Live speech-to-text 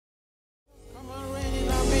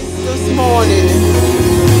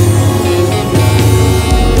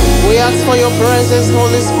your presence,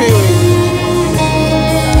 Holy Spirit.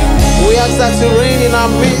 We ask that you reign in our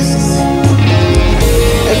midst,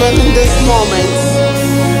 even in this moment.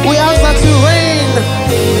 We ask that you reign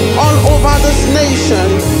all over this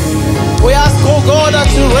nation. We ask, oh God, that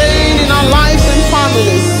you reign in our lives and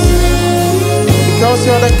families, because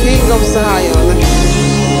you're the King of Zion.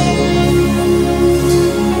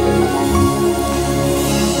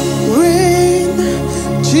 Reign,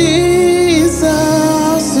 Jesus,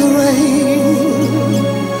 reign.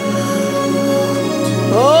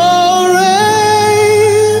 Oh,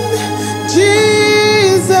 reign,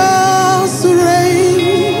 Jesus, reign.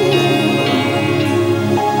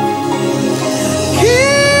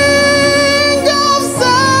 King of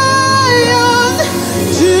Zion,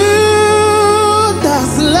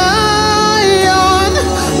 Judah's Lion.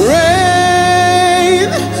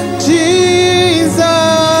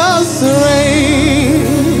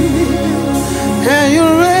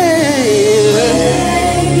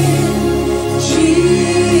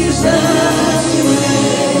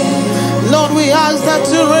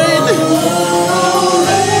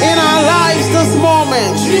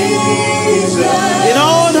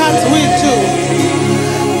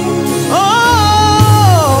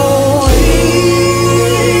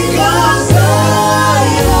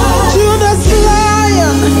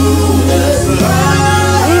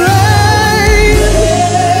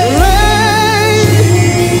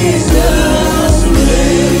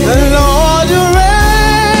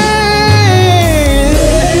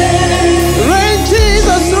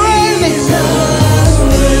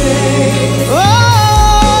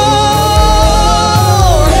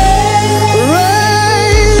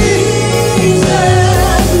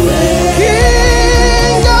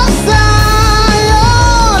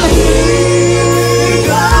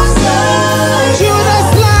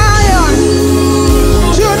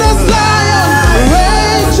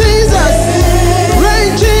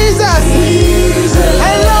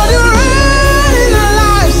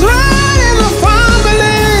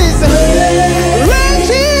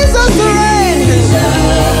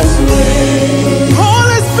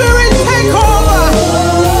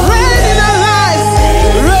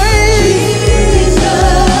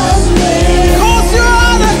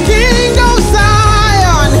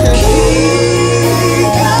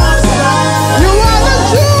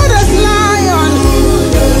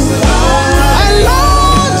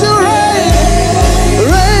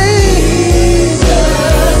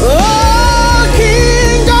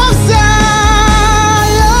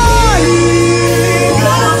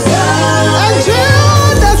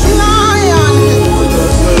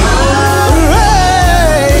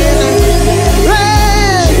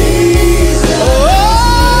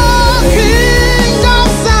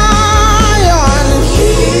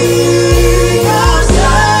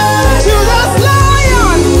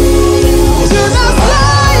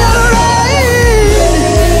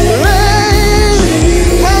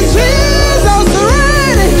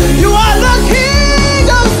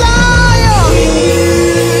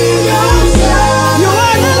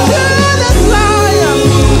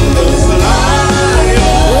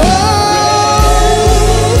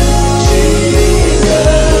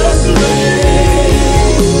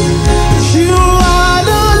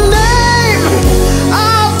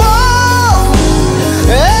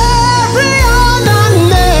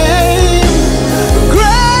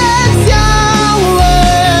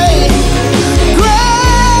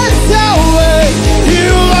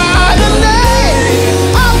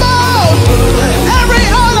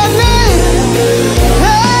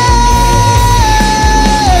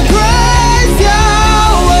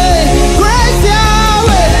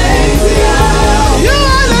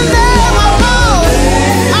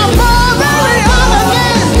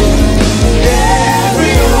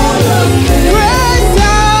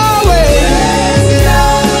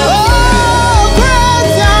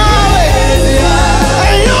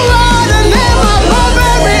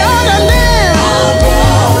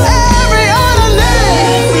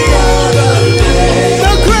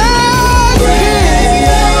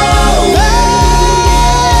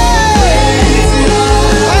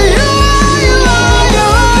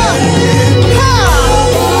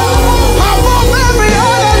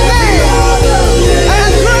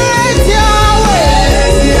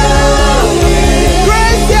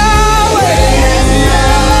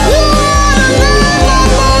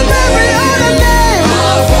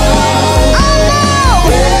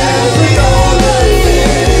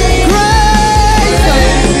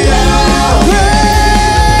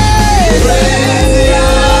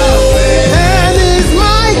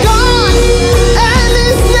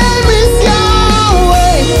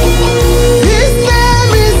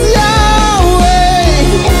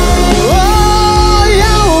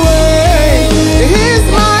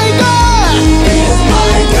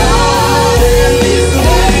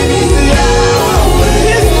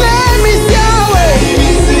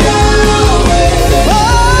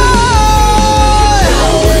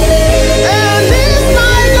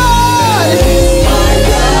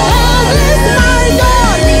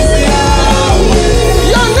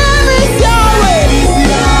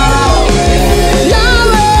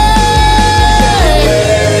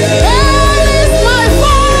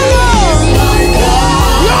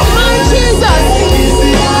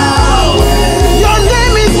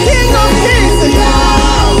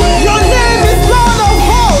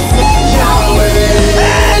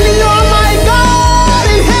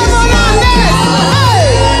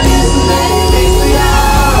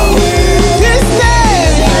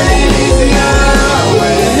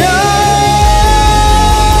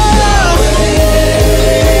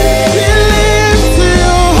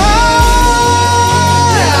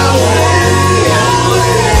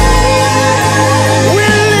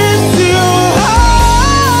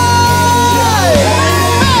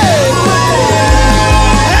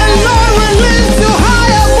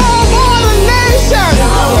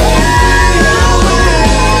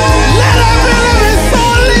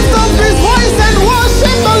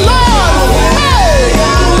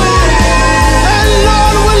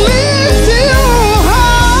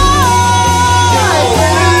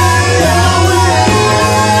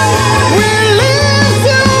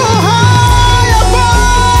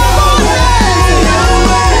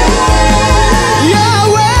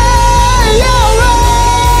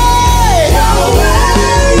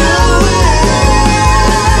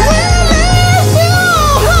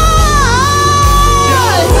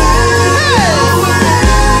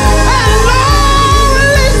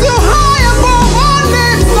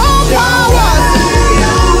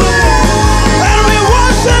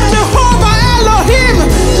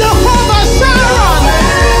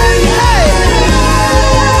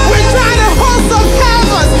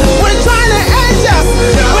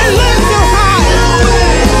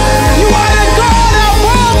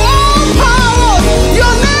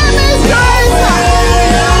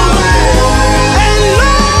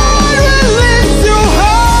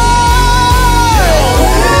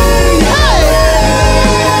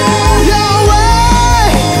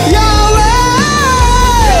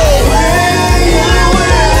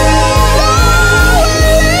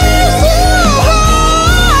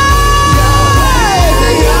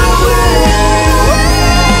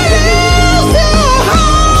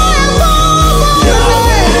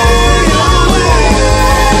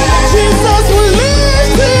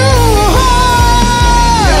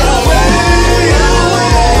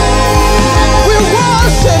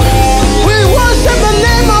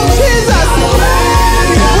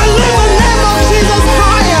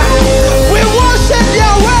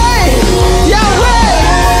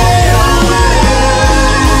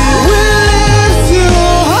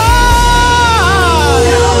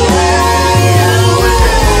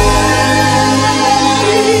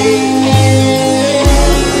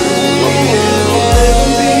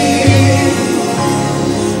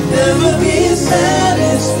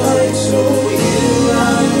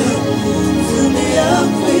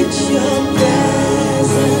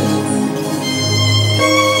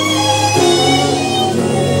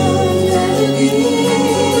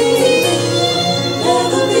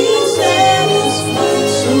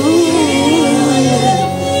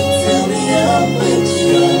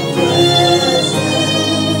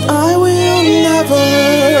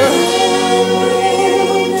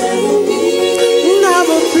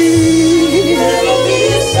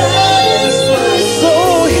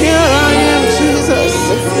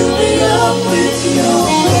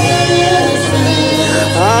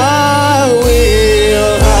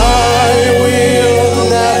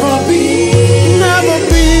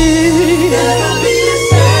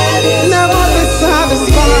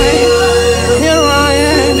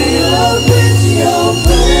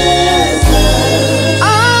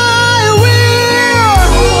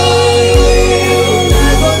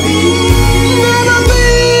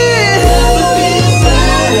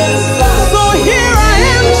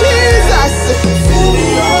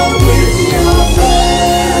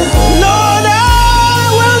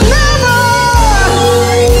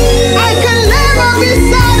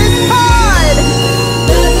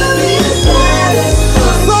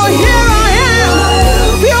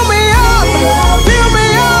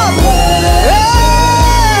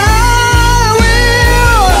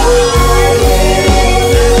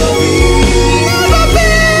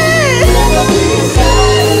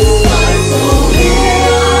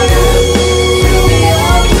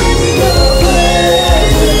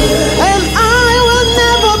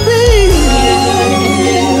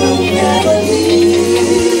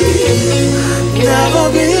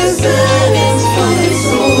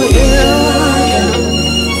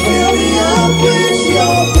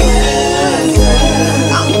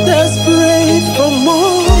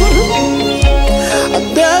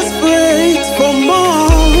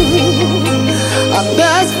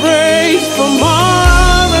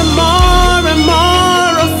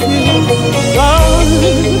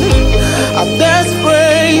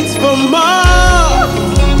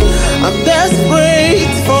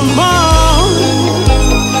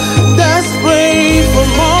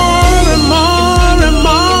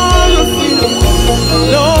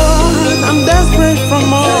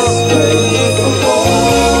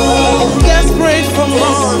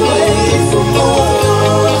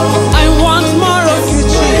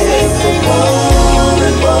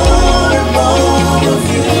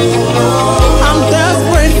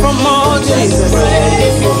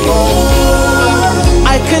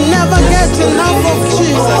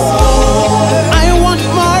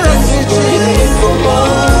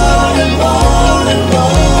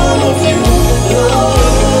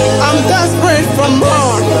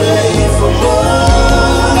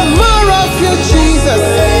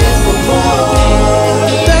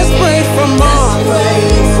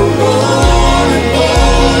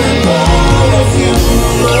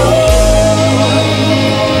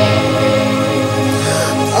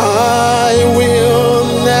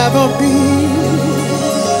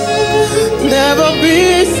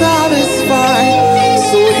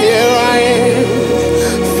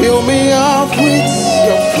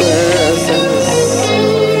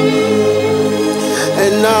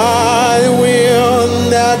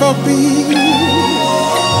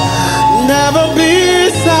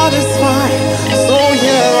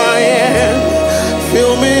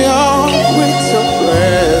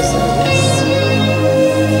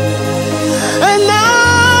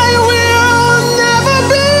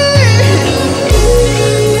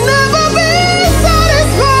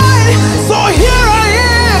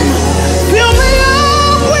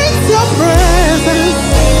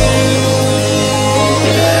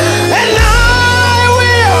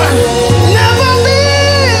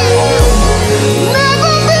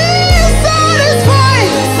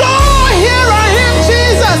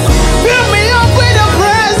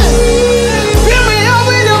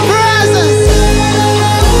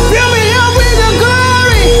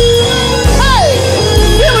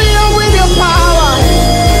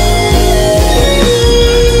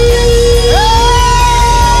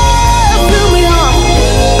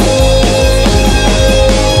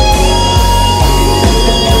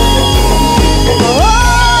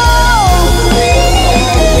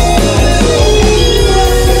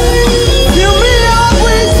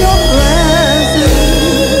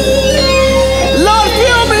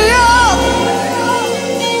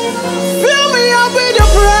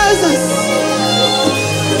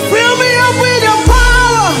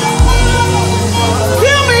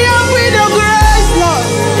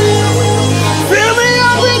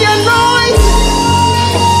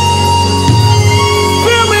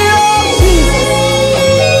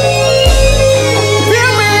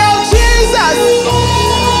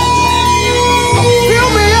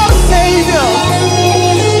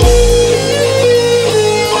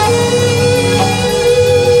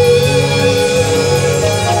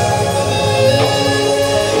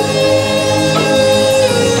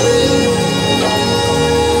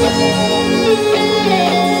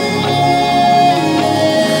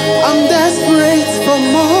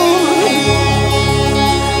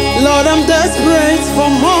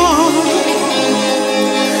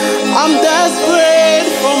 I'm desperate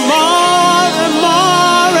for more and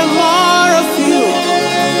more and more of you,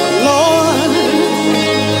 Lord.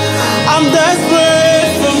 I'm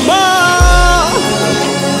desperate for more.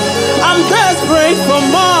 I'm desperate for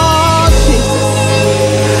more, Jesus.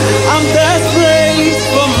 I'm desperate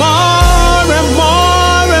for more and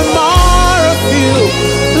more and more of you,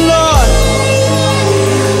 Lord.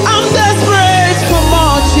 I'm desperate for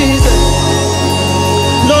more, Jesus.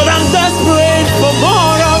 Lord, I'm desperate for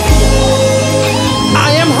more of you.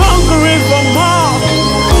 I am hungry for more,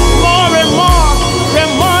 more and more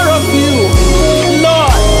and more of you,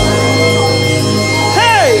 Lord.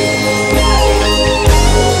 Hey!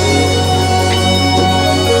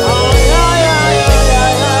 Oh, yeah, yeah, yeah, yeah,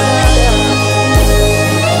 yeah, yeah.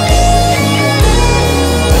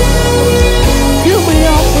 Fill me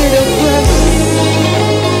up with your presence.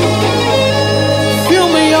 Fill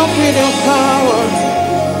me up with your power.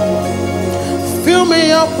 Fill me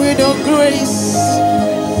up with your grace.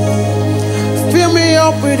 Fill me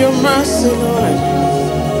up with your mercy, Lord.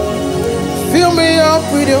 Fill me up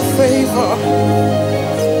with your favor.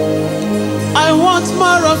 I want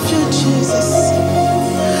more of you, Jesus.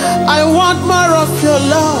 I want more of your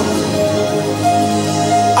love.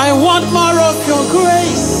 I want more of your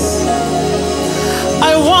grace.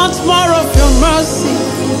 I want more of your mercy.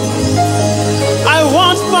 I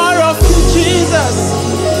want more of you, Jesus.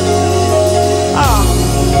 Ah,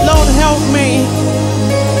 Lord, help me.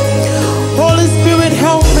 Holy Spirit,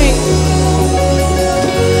 help me.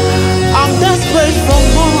 I'm desperate for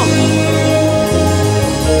more.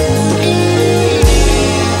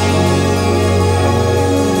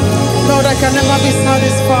 Lord, I can never be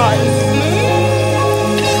satisfied.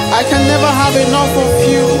 I can never have enough of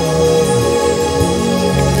you.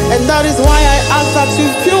 And that is why I ask that you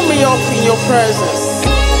fill me up in your presence.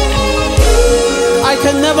 I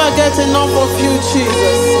can never get enough of you,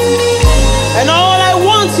 Jesus. And all I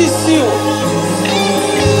want is you.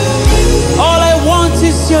 All I want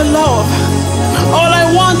is your love. All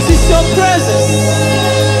I want is your presence.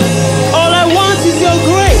 All I want is your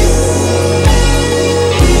grace.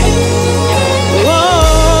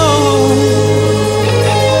 Oh.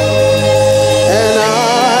 And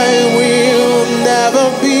I will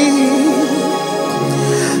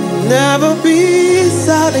never be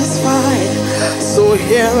satisfied. So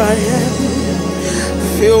here I am.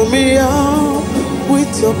 Fill me up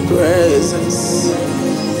with your presence.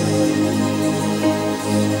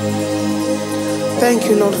 Thank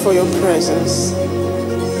you, Lord, for your presence.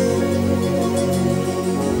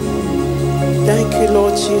 Thank you,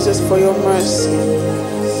 Lord Jesus, for your mercy.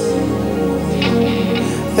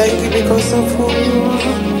 Thank you because of who you are.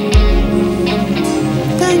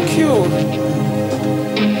 Thank you.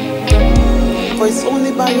 For it's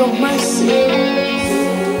only by your mercy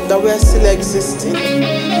that we are still existing.